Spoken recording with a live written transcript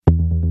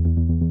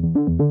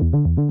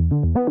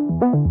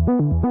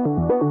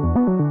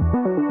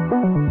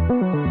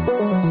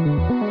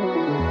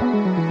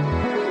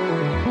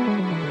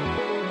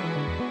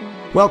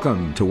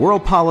Welcome to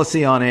World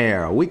Policy on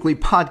Air, a weekly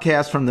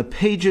podcast from the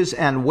pages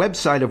and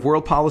website of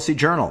World Policy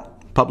Journal,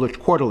 published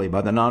quarterly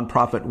by the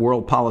nonprofit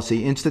World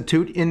Policy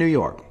Institute in New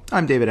York.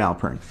 I'm David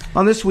Alpern.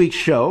 On this week's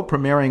show,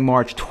 premiering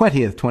March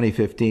 20th,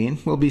 2015,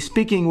 we'll be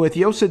speaking with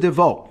Josse de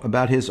Volk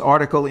about his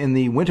article in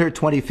the Winter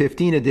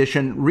 2015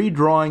 edition,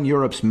 Redrawing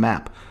Europe's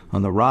Map,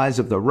 on the rise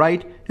of the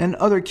right and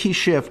other key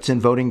shifts in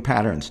voting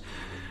patterns.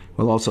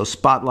 We'll also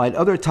spotlight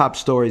other top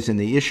stories in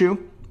the issue.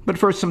 But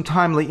first, some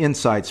timely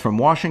insights from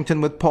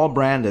Washington with Paul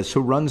Brandus, who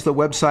runs the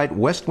website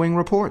West Wing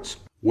Reports.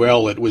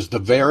 Well, it was the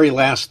very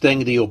last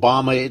thing the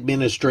Obama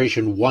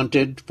administration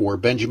wanted for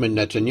Benjamin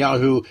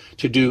Netanyahu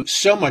to do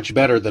so much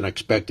better than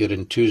expected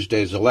in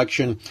Tuesday's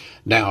election.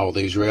 Now,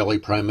 the Israeli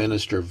prime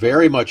minister,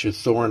 very much a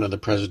thorn on the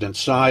president's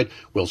side,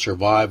 will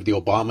survive the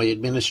Obama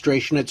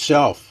administration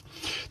itself.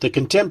 The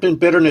contempt and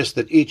bitterness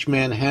that each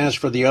man has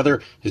for the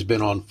other has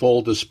been on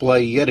full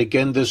display yet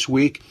again this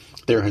week.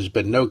 There has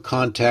been no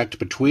contact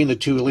between the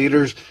two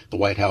leaders, the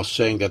White House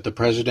saying that the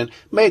president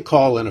may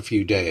call in a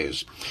few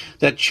days.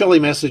 That chilly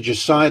message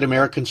aside,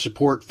 American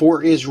support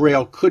for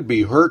Israel could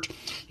be hurt.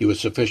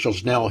 U.S.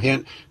 officials now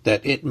hint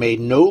that it may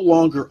no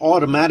longer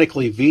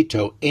automatically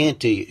veto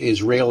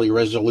anti-Israeli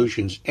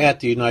resolutions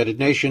at the United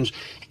Nations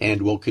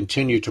and will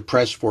continue to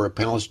press for a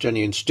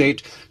Palestinian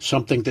state,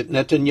 something that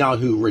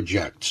Netanyahu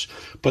rejects.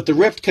 But the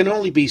rift can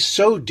only be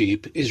so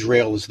deep.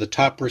 Israel is the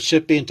top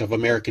recipient of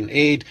American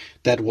aid.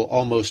 That will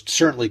almost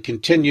certainly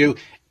continue,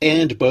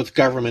 and both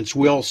governments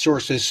will,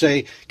 sources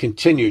say,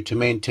 continue to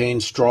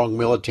maintain strong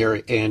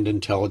military and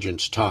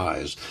intelligence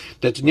ties.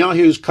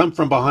 Netanyahu's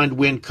come-from-behind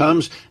win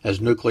comes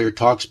as nuclear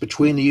talks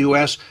between the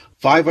U.S.,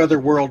 5 other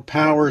world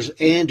powers,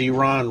 and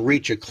Iran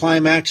reach a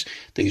climax.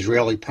 The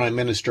Israeli prime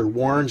minister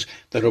warns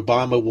that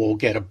Obama will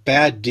get a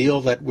bad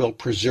deal that will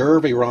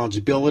preserve Iran's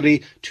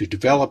ability to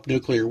develop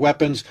nuclear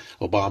weapons.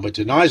 Obama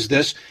denies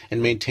this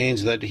and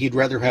maintains that he'd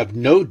rather have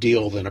no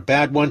deal than a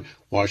bad one.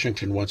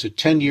 Washington wants a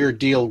 10-year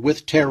deal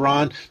with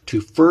Tehran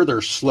to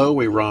further slow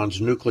Iran's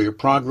nuclear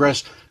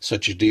progress.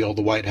 Such a deal,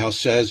 the White House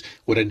says,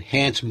 would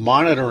enhance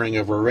monitoring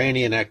of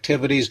Iranian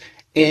activities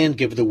and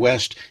give the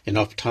West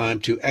enough time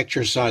to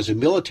exercise a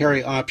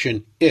military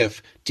option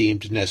if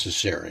deemed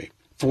necessary.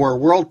 For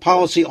World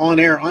Policy On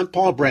Air, I'm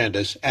Paul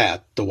Brandus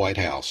at the White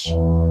House.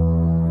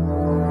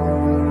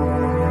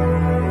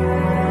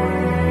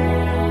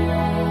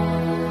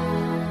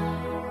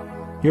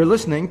 You're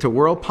listening to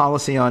World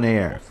Policy On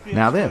Air.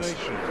 Now this.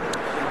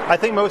 I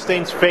think most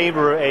Danes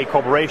favor a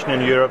cooperation in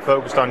Europe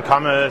focused on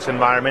commerce,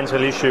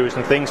 environmental issues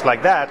and things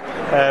like that,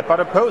 but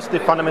oppose the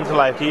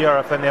fundamental idea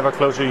of an ever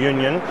closer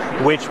union,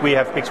 which we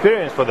have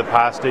experienced for the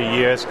past past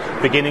years,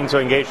 beginning to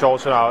engage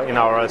also in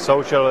our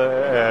social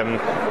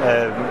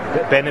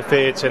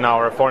benefits, in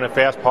our foreign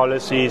affairs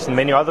policies and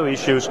many other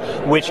issues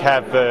which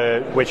have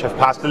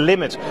passed the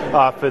limit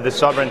of the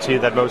sovereignty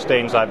that most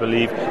Danes, I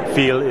believe,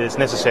 feel is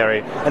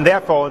necessary. And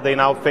therefore they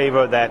now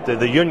favor that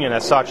the union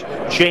as such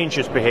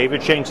changes behavior,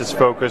 changes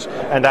focus,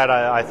 and that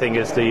I think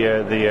is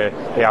the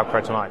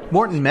outcry tonight.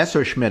 Morten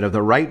Messerschmidt of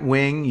the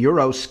right-wing,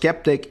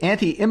 Eurosceptic,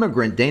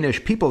 anti-immigrant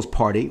Danish People's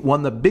Party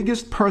won the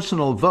biggest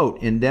personal vote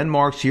in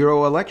Denmark's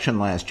Euro election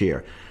last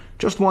year.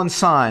 Just one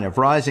sign of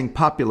rising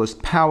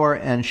populist power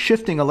and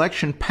shifting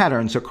election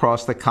patterns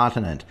across the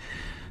continent.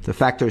 The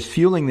factors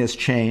fueling this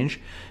change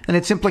and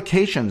its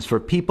implications for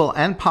people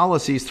and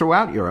policies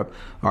throughout Europe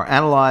are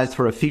analyzed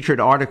for a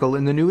featured article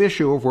in the new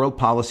issue of World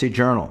Policy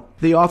Journal.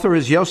 The author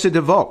is Josse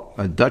de Volk,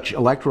 a Dutch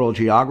electoral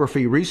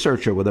geography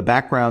researcher with a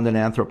background in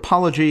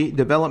anthropology,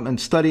 development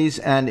studies,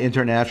 and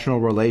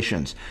international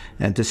relations.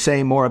 And to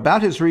say more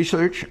about his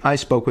research, I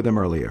spoke with him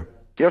earlier.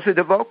 Josse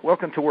de Volk,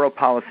 welcome to World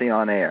Policy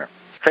On Air.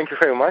 Thank you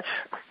very much.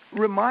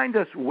 Remind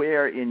us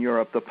where in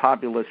Europe the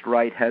populist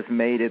right has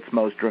made its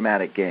most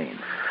dramatic gains.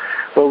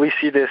 Well, we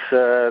see this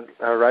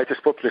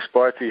rightist populist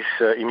parties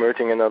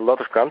emerging in a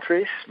lot of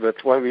countries,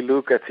 but when we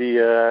look at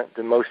the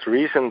most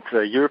recent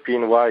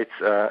European-wide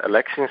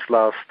elections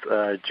last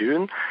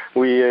June,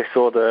 we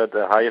saw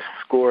the highest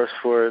scores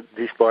for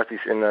these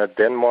parties in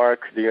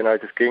Denmark, the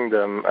United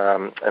Kingdom,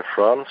 and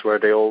France, where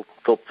they all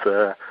topped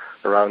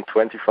around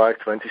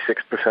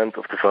 25-26%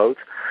 of the vote.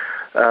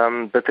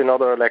 But in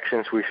other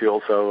elections, we see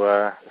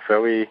also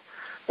very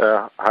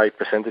high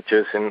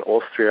percentages in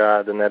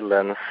Austria, the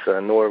Netherlands,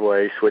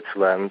 Norway,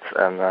 Switzerland,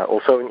 and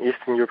also in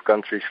Eastern Europe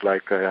countries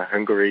like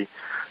Hungary,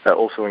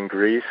 also in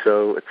Greece.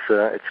 So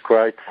it's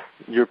quite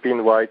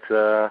European-wide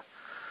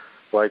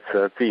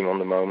theme on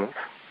the moment.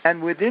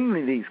 And within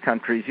these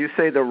countries, you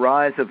say the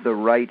rise of the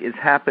right is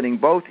happening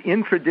both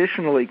in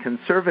traditionally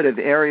conservative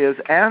areas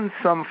and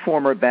some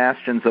former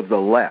bastions of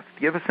the left.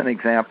 Give us an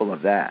example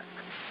of that.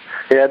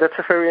 Yeah, that's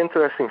a very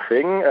interesting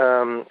thing.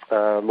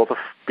 A lot of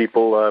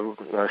people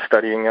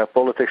studying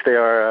politics, they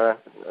are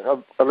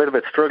a little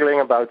bit struggling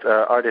about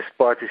are these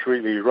parties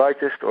really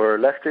rightist or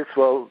leftist?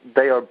 Well,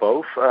 they are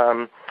both.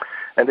 And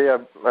and they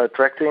are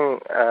attracting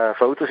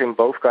voters in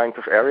both kinds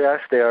of areas.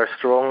 They are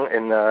strong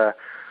in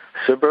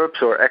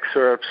suburbs or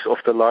exurbs of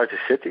the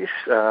largest cities,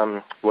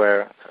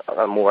 where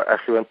more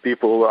affluent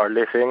people are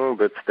living,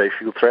 but they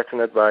feel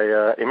threatened by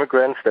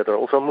immigrants that are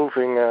also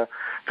moving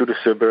to the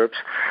suburbs.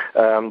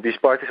 These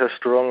parties are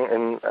strong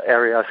in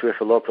areas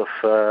with a lot of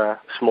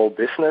small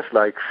business,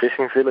 like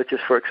fishing villages,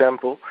 for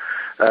example.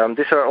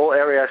 These are all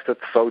areas that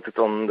voted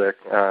on the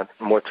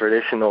more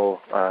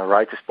traditional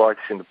rightist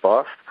parties in the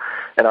past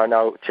and are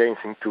now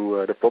changing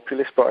to the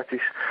populist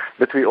parties.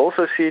 But we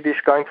also see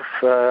these kind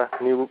of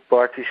new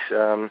parties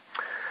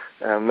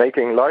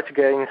making large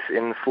gains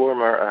in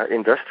former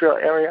industrial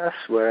areas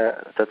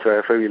that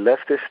were very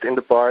leftist in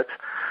the part,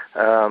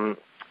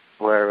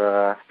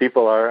 where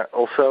people are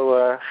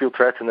also feel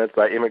threatened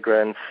by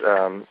immigrants,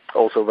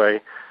 also by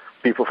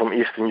people from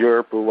Eastern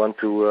Europe who want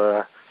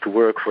to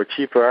work for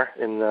cheaper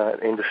in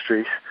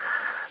industries.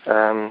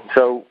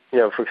 So,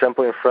 for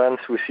example, in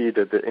France, we see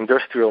that the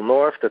industrial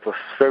north, that was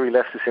very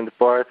leftist in the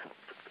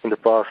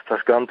past,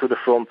 has gone to the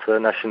Front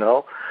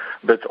National,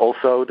 but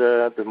also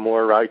the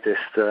more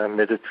rightist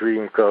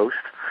Mediterranean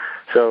coast.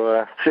 So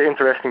it's an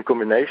interesting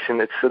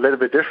combination. It's a little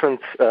bit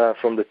different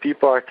from the Tea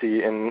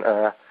Party in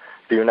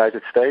the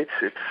United States.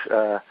 It's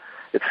a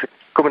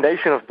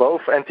combination of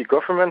both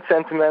anti-government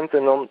sentiment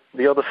and on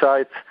the other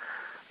side,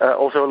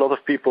 also a lot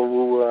of people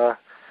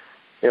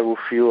who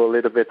feel a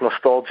little bit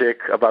nostalgic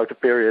about the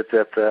period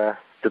that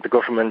the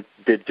government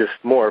did just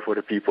more for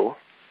the people.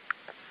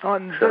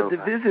 On the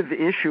divisive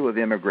issue of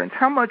immigrants,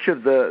 how much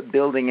of the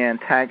building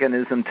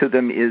antagonism to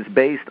them is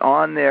based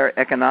on their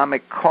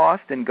economic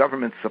cost and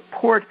government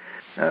support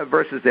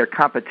versus their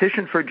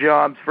competition for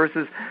jobs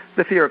versus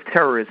the fear of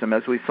terrorism,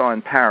 as we saw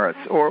in Paris,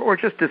 or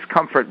just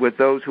discomfort with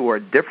those who are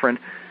different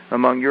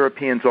among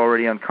Europeans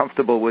already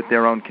uncomfortable with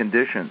their own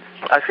conditions?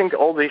 I think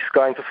all these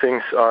kinds of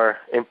things are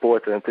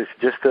important. It's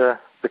just the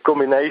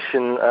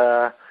combination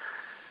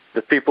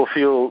that people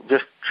feel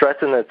just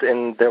threatened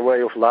in their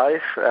way of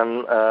life,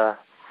 and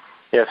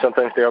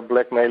sometimes they are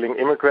blackmailing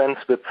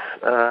immigrants, but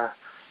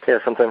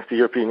sometimes the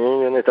European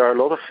Union. There are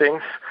a lot of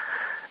things.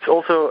 It's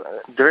also,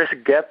 there is a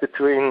gap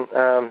between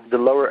the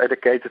lower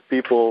educated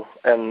people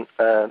and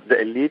the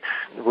elites,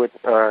 which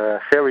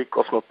are very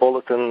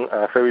cosmopolitan,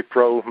 very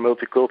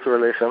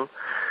pro-multiculturalism.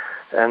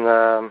 And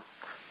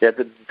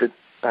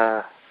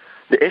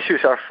the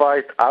issues are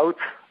fight out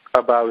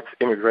about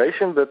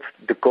immigration, but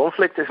the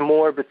conflict is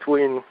more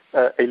between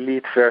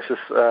elite versus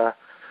the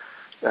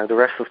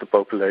rest of the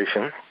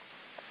population.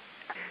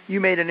 You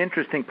made an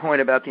interesting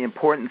point about the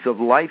importance of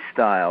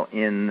lifestyle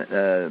in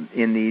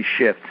these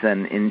shifts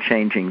and in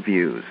changing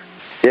views.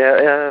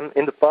 Yeah,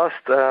 in the past,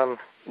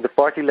 the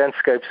party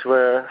landscapes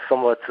were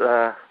somewhat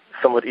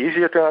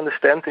easier to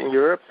understand in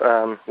Europe.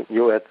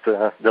 You had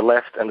the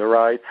left and the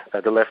right.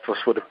 The left was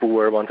for the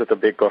poor, wanted a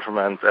big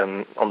government,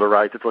 and on the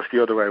right it was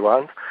the other way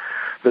around.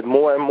 But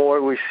more and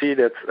more we see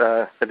that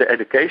the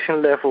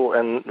education level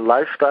and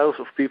lifestyles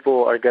of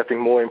people are getting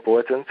more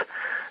important.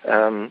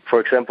 For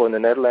example, in the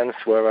Netherlands,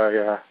 where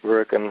I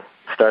work and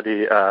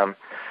study,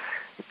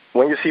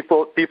 when you see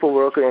people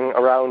working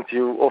around,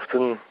 you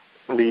often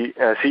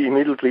see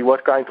immediately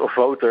what kind of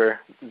voter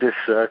this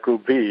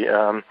could be.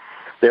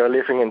 They are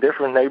living in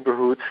different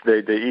neighborhoods, they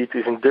eat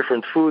even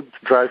different food,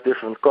 drive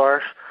different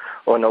cars,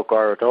 or no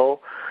car at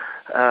all.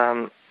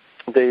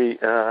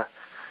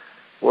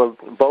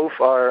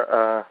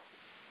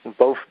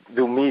 Both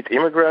do meet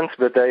immigrants,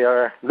 but they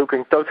are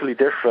looking totally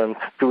different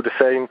to the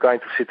same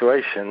kind of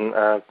situation.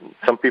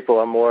 Some people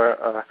are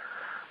more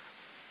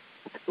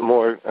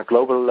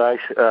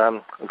globalized,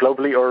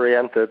 globally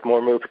oriented,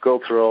 more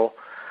multicultural.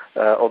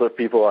 Other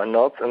people are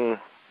not, and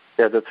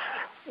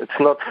it's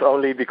not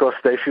only because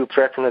they feel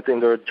threatened in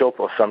their job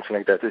or something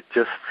like that. It's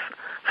just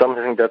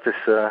something that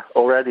is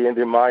already in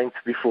their mind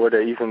before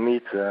they even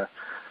meet an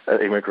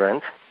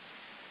immigrant.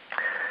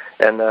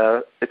 And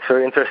it's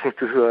very interesting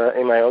to,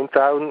 in my own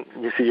town,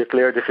 you see a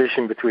clear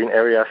division between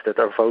areas that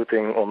are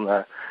voting on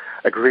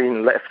a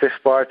green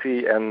leftist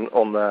party and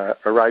on a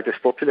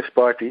rightist populist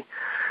party.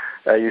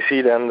 You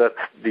see then that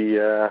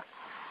the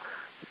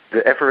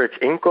average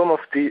income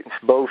of these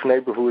both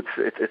neighborhoods,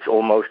 it's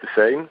almost the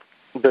same,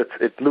 but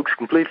it looks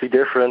completely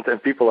different,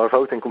 and people are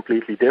voting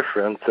completely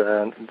different.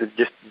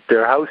 Just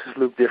their houses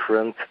look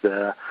different,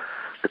 the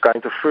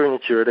kind of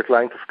furniture, the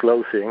kind of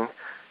clothing.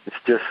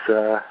 It's just...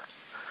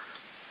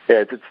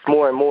 it's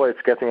more and more,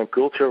 it's getting a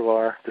culture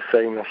war, the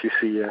same as you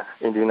see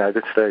in the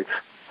United States.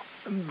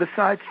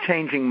 Besides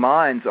changing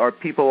minds, are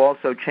people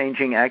also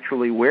changing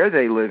actually where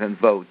they live and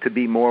vote to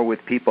be more with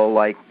people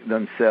like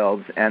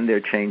themselves and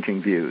their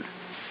changing views?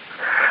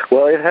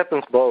 Well, it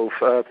happens both.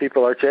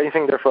 People are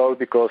changing their vote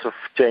because of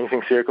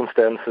changing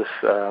circumstances,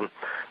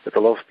 that a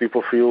lot of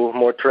people feel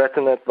more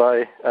threatened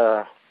by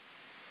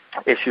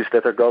issues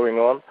that are going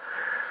on.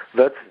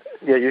 But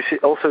you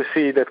also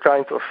see that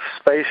kind of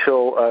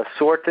spatial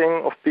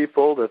sorting of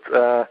people that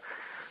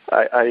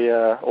I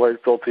already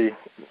told the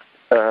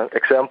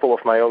example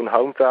of my own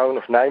hometown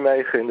of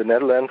Nijmegen in the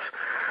Netherlands.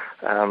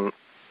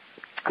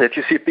 that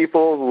you see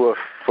people who have,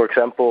 for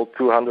example,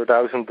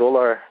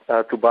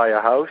 $200,000 to buy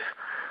a house.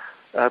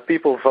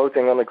 People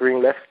voting on the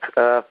Green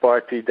Left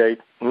party, they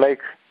make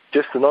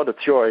just another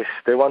choice.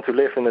 They want to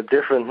live in a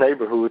different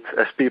neighborhood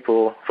as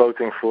people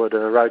voting for the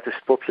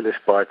rightist populist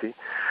party.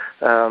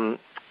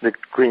 The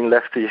Green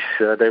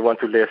Lefties, they want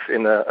to live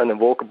in a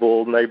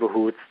walkable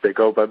neighborhood. They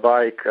go by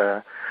bike.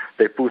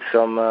 They put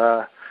some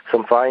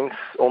fines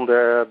on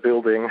their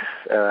buildings,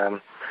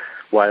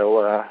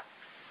 while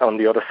on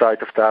the other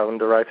side of town,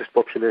 the rightist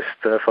populist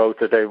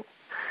voter,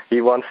 he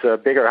wants a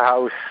bigger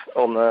house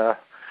on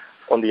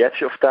the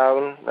edge of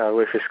town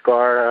with his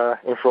car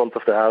in front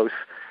of the house.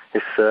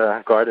 His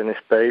garden is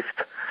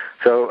paved.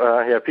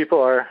 So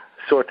people are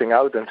sorting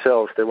out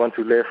themselves. They want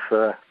to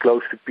live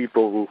close to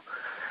people who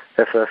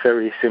have a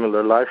very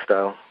similar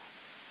lifestyle.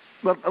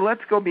 Well,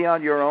 let's go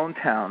beyond your own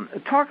town.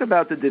 Talk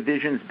about the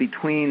divisions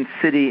between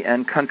city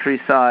and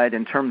countryside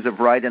in terms of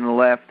right and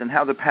left, and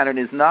how the pattern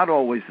is not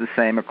always the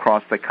same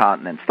across the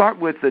continent. Start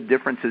with the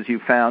differences you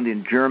found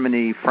in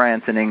Germany,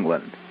 France, and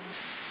England.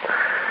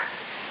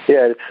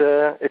 Yeah,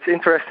 it's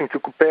interesting to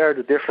compare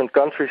the different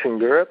countries in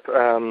Europe.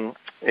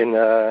 In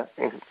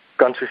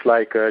countries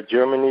like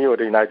Germany or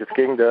the United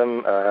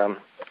Kingdom,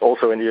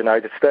 also in the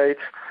United States,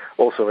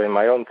 also in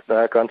my own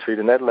country,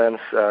 the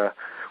Netherlands,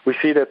 we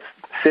see that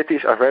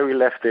cities are very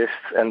leftist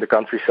and the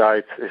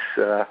countryside is,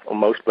 on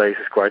most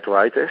places, quite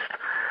rightist.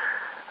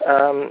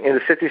 In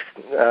the cities,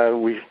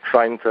 we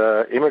find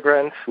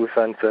immigrants, we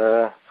find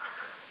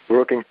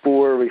working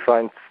poor, we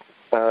find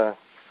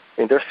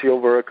industrial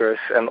workers,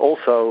 and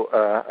also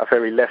a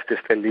very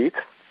leftist elite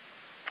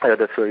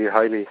that's very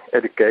highly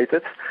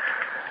educated.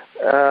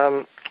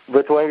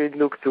 But when we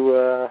look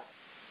to,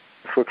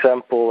 for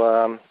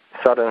example,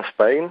 southern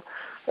Spain,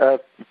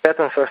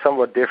 patterns are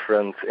somewhat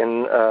different.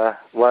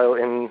 While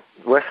in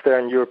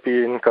Western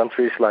European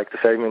countries, like the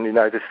same in the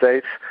United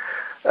States,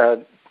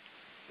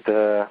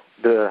 the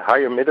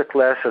higher middle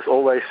class has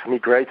always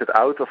migrated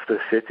out of the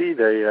city.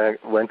 They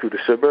went to the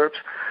suburbs.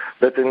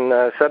 But in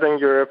Southern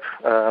Europe,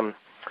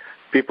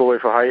 people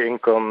with a high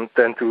income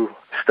tend to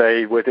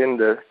stay within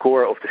the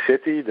core of the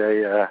city.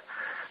 The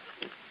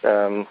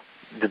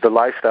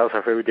lifestyles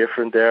are very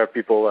different there.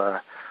 People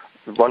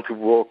want to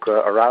walk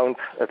around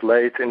at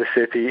late in the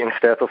city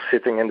instead of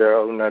sitting in their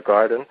own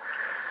garden.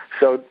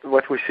 So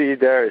what we see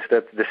there is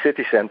that the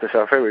city centers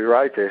are very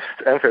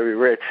rightist and very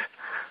rich,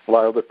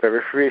 while the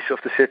peripheries of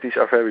the cities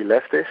are very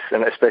leftist,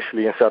 and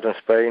especially in southern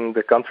Spain,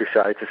 the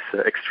countryside is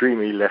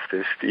extremely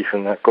leftist,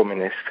 even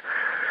communist.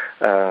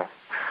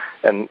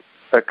 And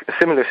a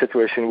similar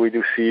situation we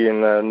do see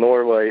in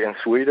Norway and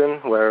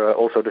Sweden, where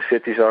also the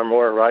cities are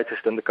more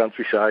rightist than the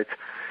countryside.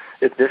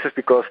 This is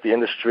because the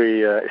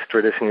industry is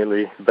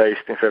traditionally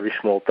based in very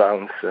small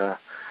towns,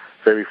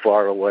 very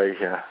far away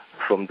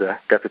from the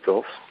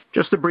capitals.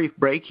 Just a brief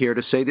break here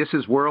to say this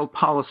is World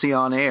Policy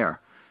on Air.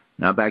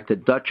 Now back to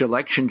Dutch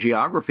election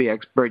geography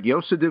expert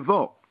Joost de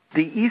Vaux.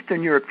 The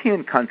Eastern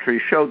European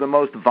countries show the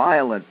most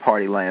violent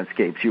party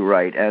landscapes, you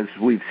write, as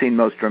we've seen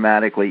most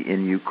dramatically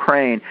in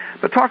Ukraine.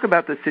 But talk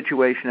about the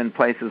situation in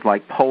places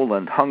like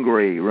Poland,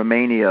 Hungary,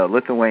 Romania,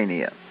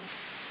 Lithuania.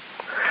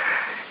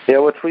 Yeah,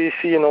 what we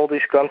see in all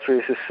these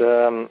countries is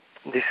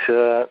these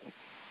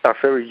are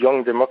very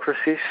young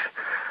democracies.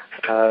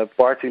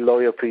 Party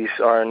loyalties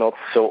are not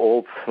so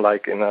old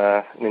like in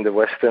the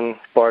western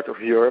part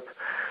of Europe.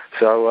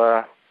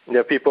 So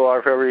people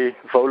are very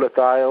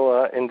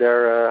volatile in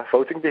their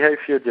voting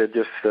behavior. They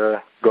just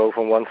go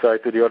from one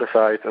side to the other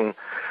side. And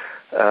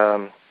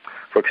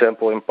for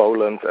example, in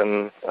Poland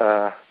and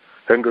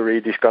Hungary,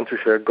 these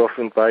countries were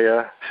governed by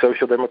a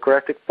social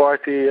democratic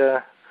party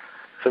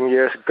some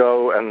years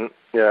ago, and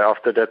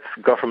after that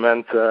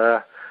government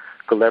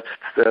collapsed,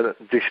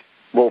 these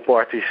both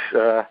parties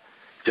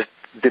just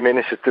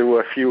diminished to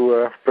a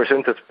few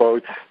percentage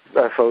votes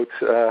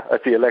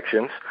at the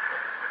elections,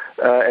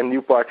 and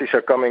new parties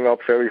are coming up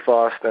very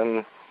fast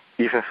and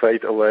even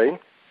fade away.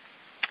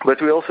 But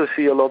we also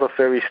see a lot of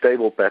very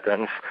stable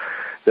patterns.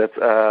 That,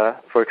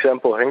 for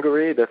example,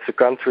 Hungary, that's a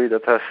country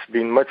that has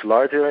been much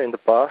larger in the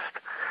past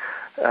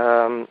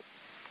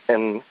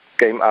and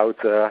came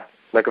out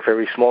like a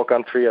very small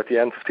country at the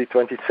end of the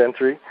 20th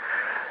century.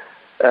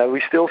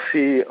 We still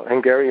see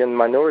Hungarian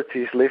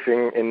minorities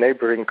living in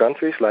neighboring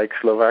countries like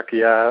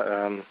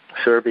Slovakia,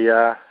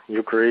 Serbia,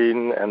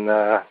 Ukraine, and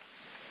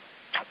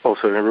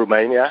also in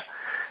Romania.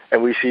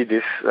 And we see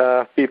these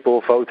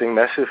people voting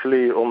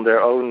massively on their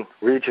own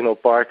regional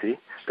party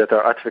that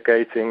are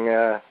advocating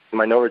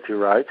minority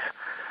rights.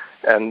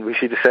 And we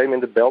see the same in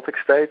the Baltic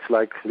states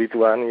like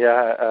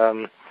Lithuania,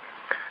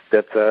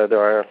 that there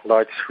are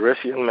large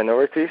Russian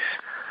minorities.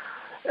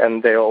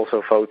 And they are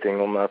also voting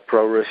on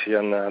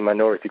pro-Russian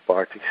minority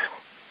parties.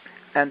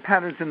 And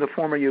patterns in the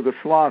former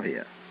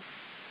Yugoslavia.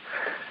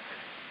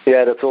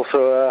 Yeah, that's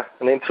also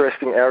an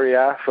interesting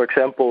area. For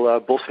example,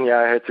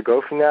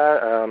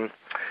 Bosnia-Herzegovina,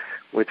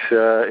 which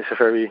is a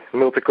very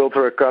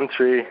multicultural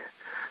country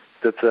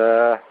that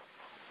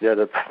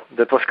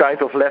was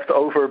kind of left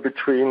over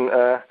between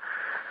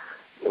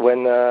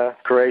when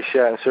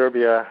Croatia and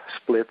Serbia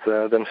split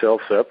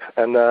themselves up.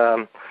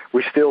 And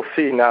we still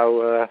see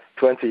now,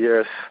 20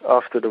 years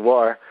after the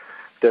war,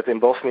 that in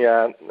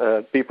Bosnia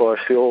people are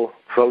still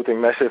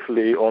voting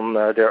massively on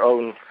their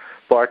own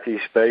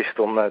parties based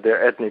on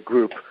their ethnic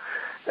group.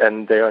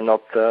 And they are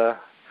not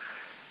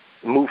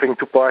moving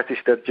to parties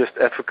that just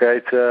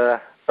advocate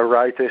a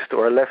rightist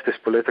or a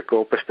leftist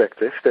political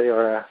perspective. They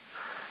are,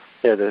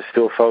 they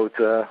still vote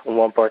on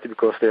one party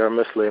because they are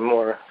Muslim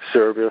or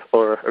Serb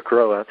or a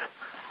Croat.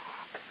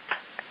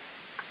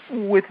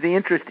 With the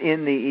interest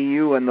in the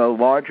EU and the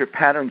larger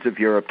patterns of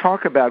Europe,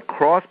 talk about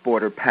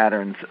cross-border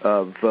patterns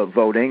of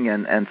voting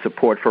and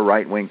support for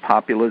right-wing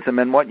populism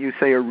and what you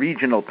say are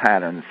regional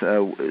patterns,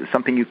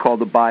 something you call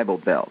the Bible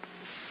Belt.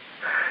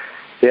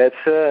 Yeah,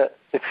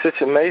 it's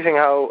such amazing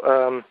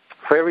how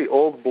very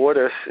old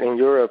borders in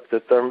Europe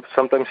that are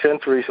sometimes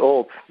centuries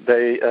old,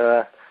 they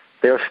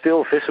are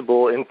still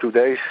visible in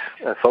today's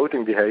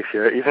voting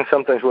behavior. Even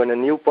sometimes when a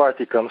new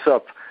party comes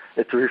up,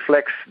 it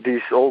reflects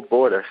these old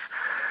borders.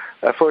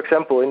 For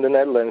example, in the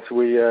Netherlands,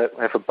 we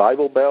have a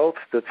Bible Belt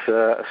that's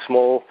a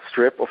small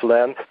strip of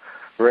land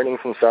running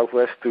from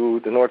southwest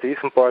to the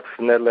northeastern part of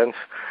the Netherlands,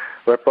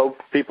 where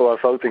people are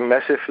voting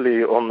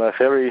massively on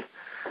very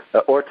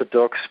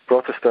Orthodox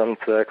Protestant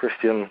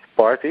Christian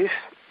parties.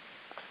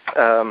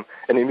 And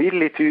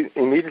immediately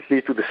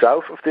to the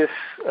south of this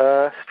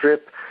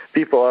strip,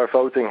 people are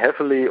voting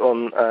heavily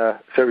on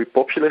very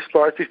populist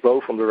parties,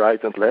 both on the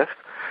right and left.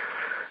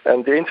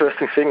 And the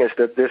interesting thing is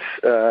that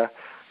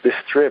this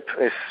strip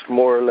is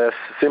more or less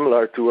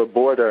similar to a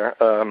border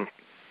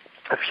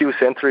a few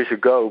centuries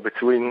ago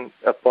between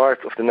a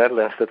part of the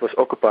Netherlands that was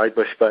occupied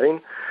by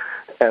Spain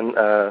and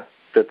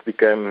that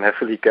became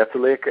heavily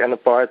Catholic, and a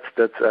part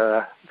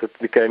that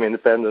became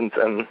independent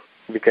and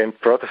became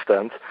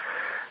Protestant.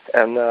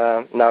 And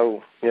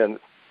now,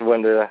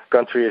 when the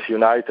country is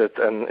united,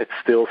 and it's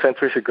still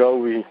centuries ago,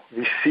 we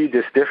see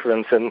this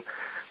difference. And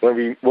when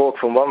we walk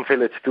from one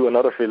village to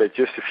another village,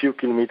 just a few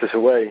kilometers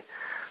away,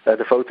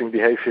 the voting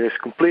behavior is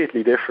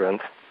completely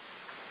different.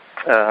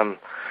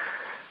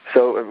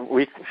 So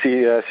we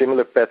see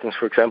similar patterns,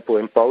 for example,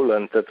 in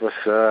Poland. That was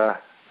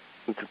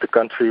the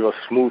country was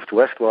moved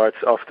westwards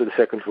after the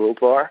Second World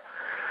War.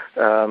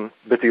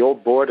 But the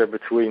old border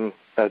between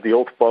the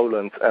old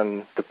Poland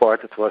and the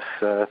part that was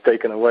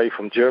taken away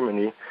from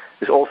Germany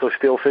is also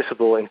still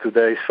visible in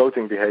today's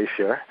voting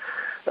behavior.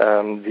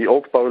 The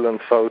old Poland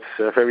votes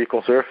very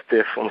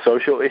conservative on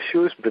social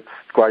issues, but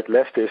quite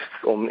leftist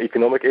on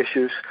economic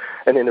issues.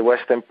 And in the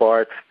western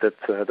part,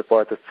 the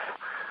part that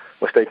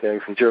was taken away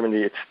from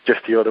Germany, it's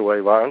just the other way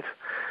around.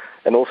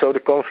 And also the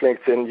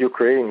conflict in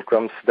Ukraine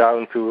comes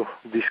down to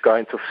these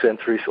kinds of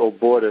centuries-old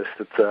borders,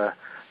 that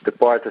the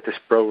part that is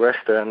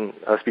pro-Western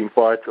has been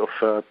part of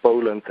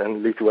Poland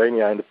and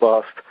Lithuania in the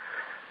past,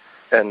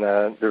 and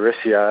the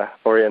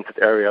Russia-oriented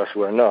areas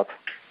were not.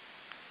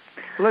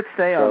 Let's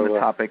stay on the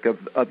topic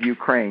of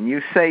Ukraine.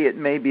 You say it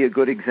may be a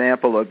good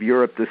example of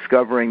Europe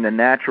discovering the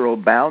natural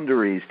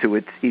boundaries to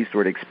its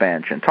eastward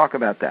expansion. Talk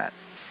about that.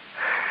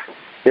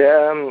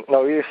 Yeah,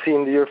 now we've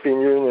seen the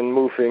European Union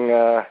moving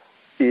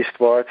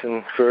eastwards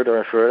and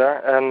further.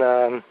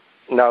 And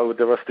now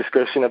there was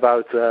discussion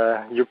about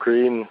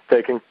Ukraine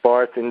taking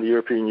part in the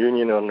European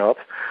Union or not.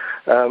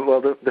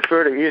 Well, the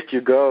further east you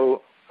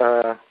go,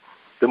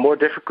 the more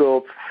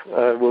difficult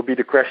will be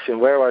the question,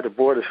 where are the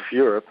borders of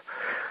Europe?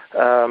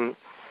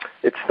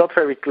 It's not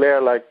very clear,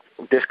 like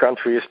this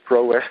country is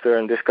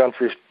pro-Western, this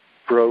country is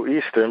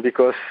pro-Eastern,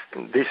 because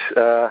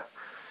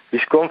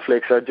these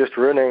conflicts are just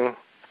running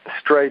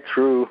straight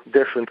through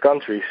different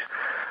countries.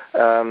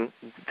 The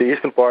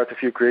eastern part of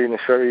Ukraine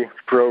is very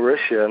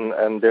pro-Russian,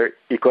 and their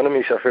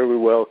economies are very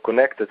well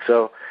connected.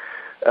 So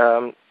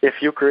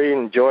if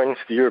Ukraine joins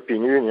the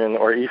European Union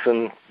or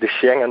even the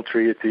Schengen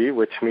Treaty,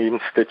 which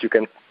means that you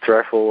can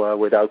travel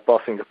without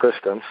passing the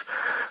customs,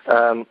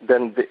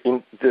 then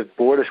the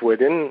borders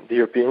within the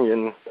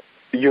European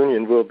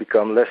Union will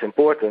become less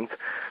important.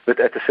 But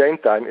at the same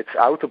time, its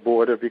outer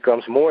border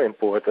becomes more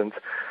important.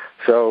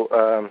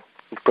 So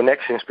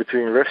connections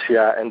between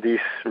Russia and these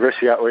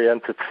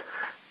Russia-oriented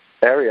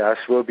areas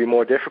will be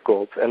more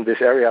difficult, and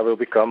this area will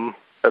become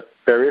a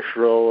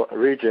peripheral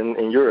region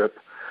in Europe.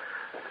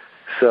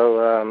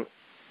 So,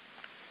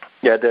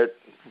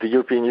 the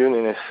European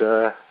Union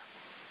is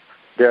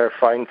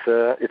finds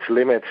its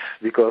limits,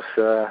 because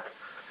the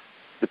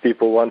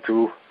people want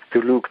to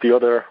look the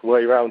other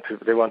way around.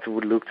 They want to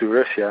look to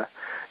Russia,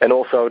 and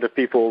also the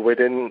people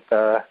within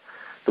the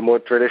more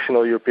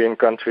traditional European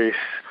countries,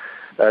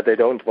 they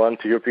don't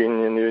want the European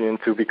Union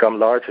to become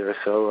larger.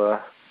 So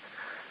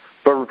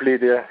probably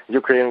the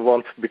Ukraine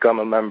won't become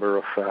a member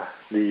of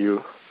the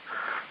EU.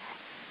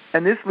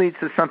 And this leads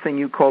to something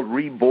you call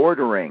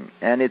rebordering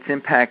and its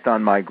impact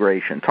on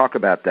migration. Talk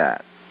about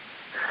that.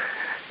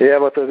 Yeah,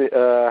 what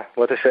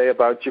I say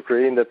about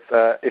Ukraine, that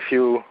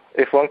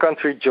if one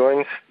country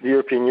joins the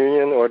European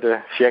Union or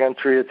the Schengen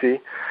Treaty,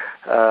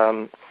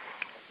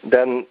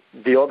 then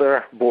the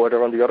other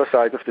border on the other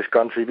side of this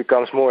country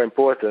becomes more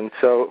important.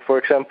 So, for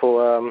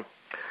example,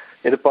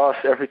 In the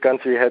past, every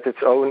country had its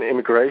own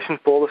immigration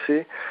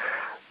policy,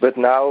 but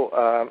now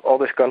all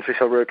these countries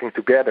are working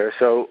together.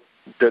 So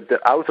the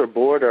outer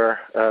border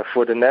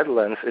for the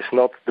Netherlands is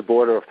not the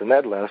border of the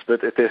Netherlands,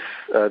 but it is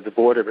the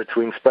border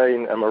between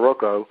Spain and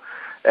Morocco,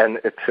 and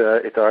it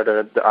are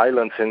the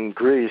islands in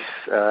Greece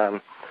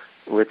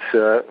which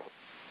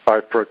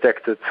are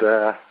protected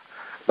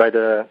by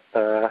the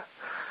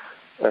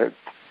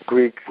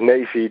Greek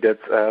Navy, that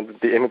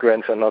the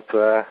immigrants are not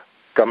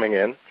coming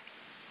in.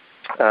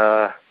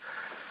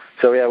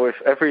 So yeah, with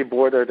every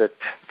border that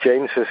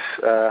changes,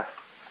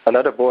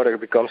 another border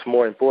becomes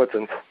more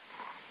important.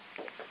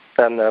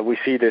 And we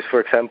see this,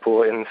 for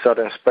example, in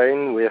southern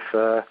Spain.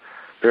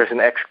 There's an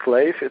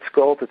exclave, it's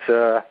called.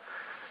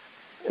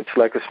 It's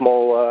like a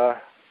small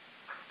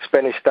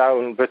Spanish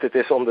town, but it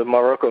is on the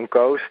Moroccan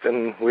coast,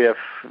 and we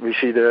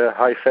see the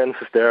high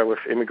fences there with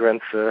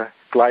immigrants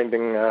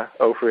climbing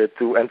over it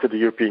to enter the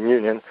European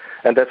Union.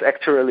 And that's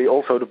actually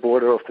also the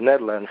border of the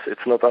Netherlands.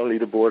 It's not only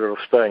the border of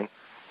Spain.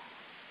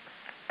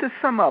 To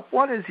sum up,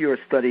 what does your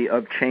study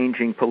of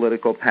changing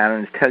political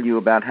patterns tell you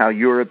about how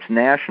Europe's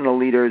national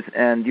leaders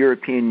and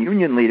European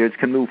Union leaders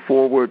can move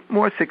forward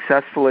more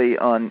successfully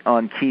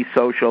on key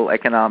social,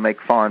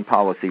 economic, foreign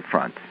policy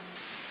fronts?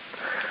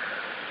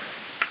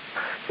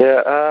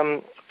 Yeah,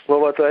 well,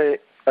 what I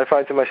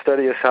find in my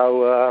study is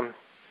how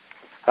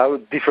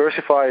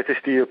diversified is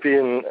the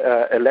European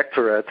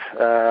electorate.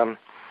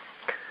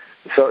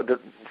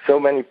 So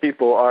many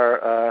people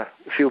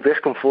feel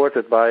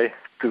discomforted by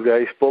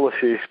today's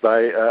policies, by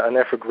an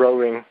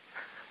ever-growing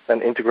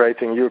and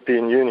integrating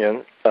European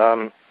Union.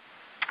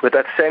 But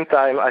at the same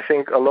time, I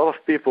think a lot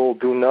of people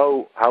do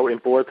know how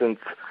important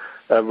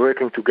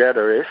working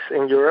together is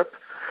in Europe.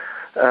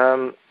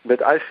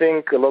 But I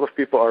think a lot of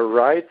people are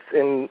right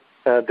in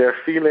their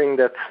feeling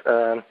that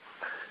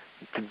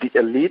the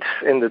elites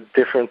in the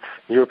different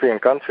European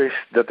countries,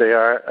 that they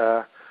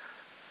are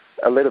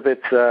a little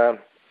bit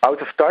out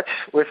of touch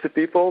with the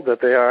people, that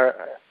they are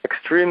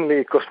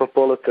extremely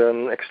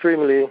cosmopolitan,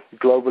 extremely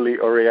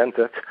globally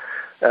oriented,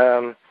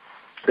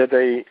 that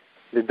they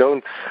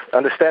don't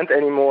understand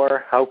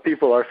anymore how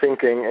people are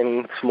thinking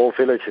in small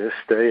villages.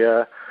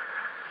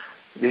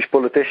 These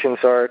politicians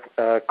are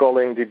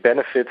calling the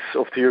benefits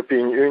of the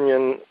European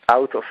Union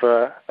out of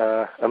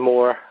a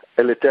more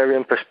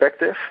elitarian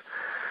perspective.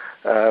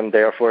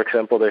 They are, for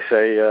example, they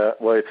say,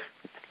 well, it's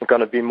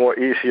going to be more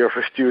easier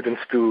for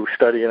students to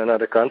study in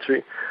another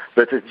country,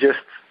 but it's just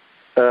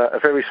a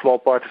very small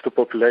part of the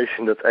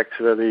population that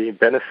actually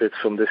benefits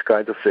from this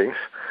kind of things.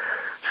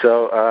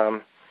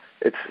 So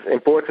it's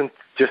important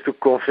just to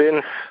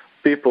convince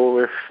people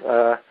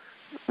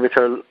which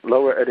are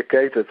lower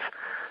educated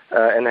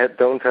and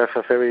don't have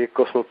a very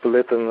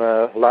cosmopolitan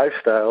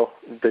lifestyle,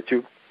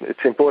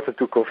 it's important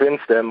to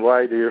convince them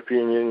why the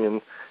European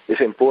Union is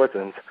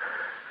important.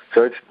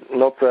 So it's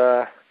not,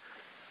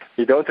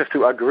 you don't have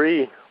to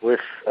agree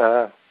with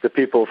the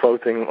people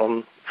voting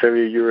on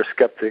very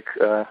Eurosceptic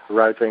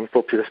right-wing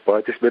populist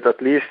parties, but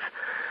at least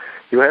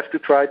you have to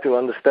try to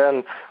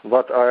understand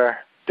what are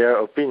their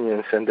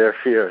opinions and their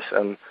fears.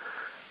 And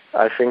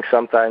I think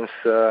sometimes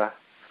the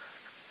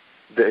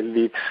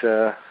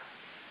elites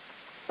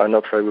are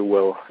not very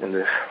well in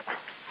this.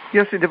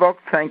 Yossi de Valk,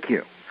 thank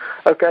you.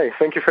 Okay,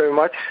 thank you very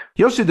much.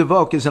 Yossi de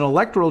Valk is an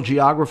electoral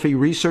geography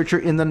researcher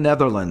in the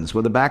Netherlands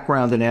with a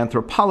background in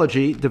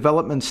anthropology,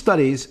 development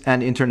studies,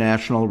 and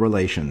international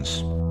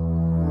relations.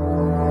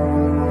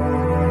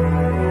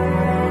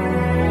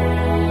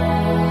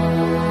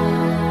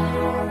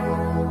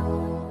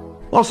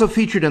 Also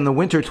featured in the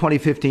winter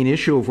 2015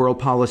 issue of World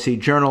Policy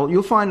Journal,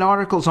 you'll find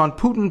articles on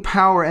Putin,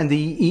 power, and the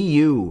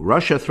EU.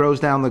 Russia throws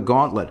down the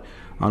gauntlet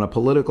on a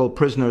political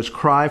prisoner's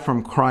cry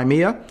from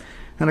Crimea,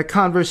 and a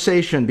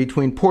conversation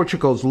between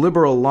Portugal's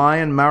liberal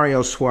lion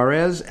Mario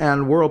Soares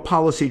and World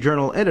Policy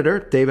Journal editor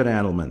David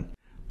Adelman.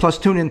 Plus,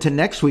 tune in to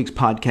next week's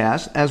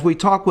podcast as we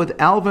talk with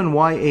Alvin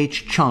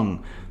Y.H.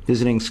 Chung,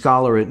 visiting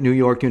scholar at New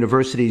York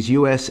University's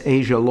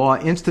U.S.-Asia Law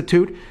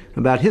Institute,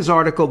 about his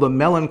article, The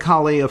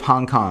Melancholy of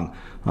Hong Kong,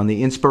 on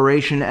the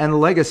inspiration and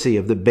legacy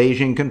of the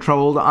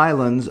Beijing-controlled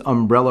island's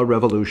umbrella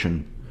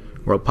revolution.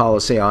 World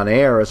Policy on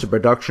Air is a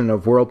production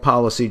of World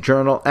Policy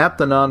Journal at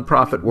the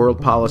nonprofit World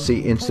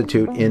Policy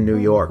Institute in New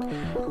York.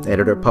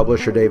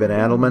 Editor-publisher David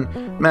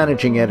Adelman,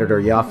 managing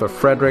editor Yaffa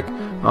Frederick,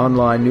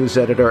 online news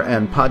editor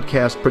and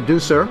podcast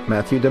producer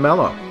Matthew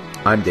DeMello.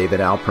 I'm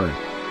David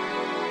Alpern.